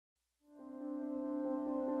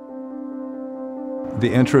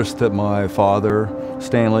The interest that my father,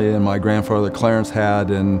 Stanley, and my grandfather, Clarence, had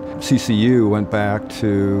in CCU went back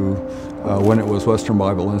to when it was Western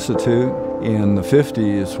Bible Institute. In the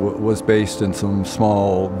 50s, was based in some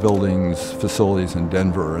small buildings, facilities in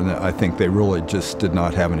Denver, and I think they really just did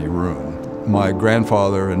not have any room. My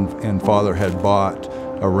grandfather and father had bought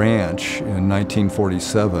a ranch in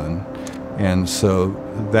 1947, and so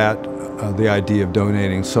that the idea of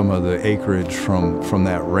donating some of the acreage from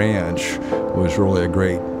that ranch was really a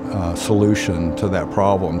great solution to that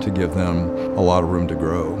problem, to give them a lot of room to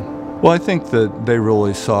grow. Well, I think that they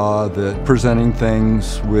really saw that presenting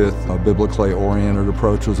things with a biblically oriented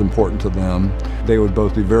approach was important to them. They would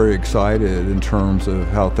both be very excited in terms of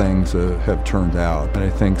how things have turned out. And I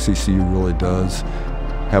think CCU really does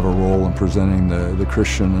have a role in presenting the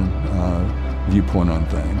Christian viewpoint on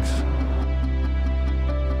things.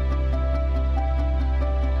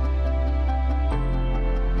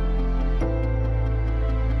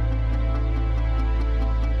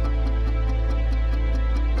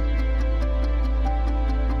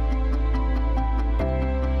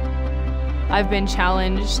 I've been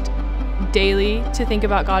challenged daily to think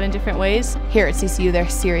about God in different ways. Here at CCU, they're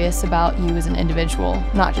serious about you as an individual,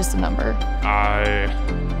 not just a number. I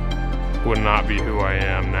would not be who I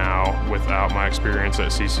am now without my experience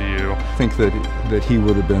at CCU. I think that he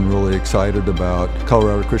would have been really excited about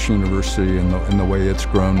Colorado Christian University and the way it's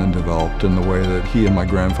grown and developed, and the way that he and my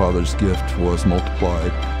grandfather's gift was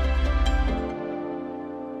multiplied.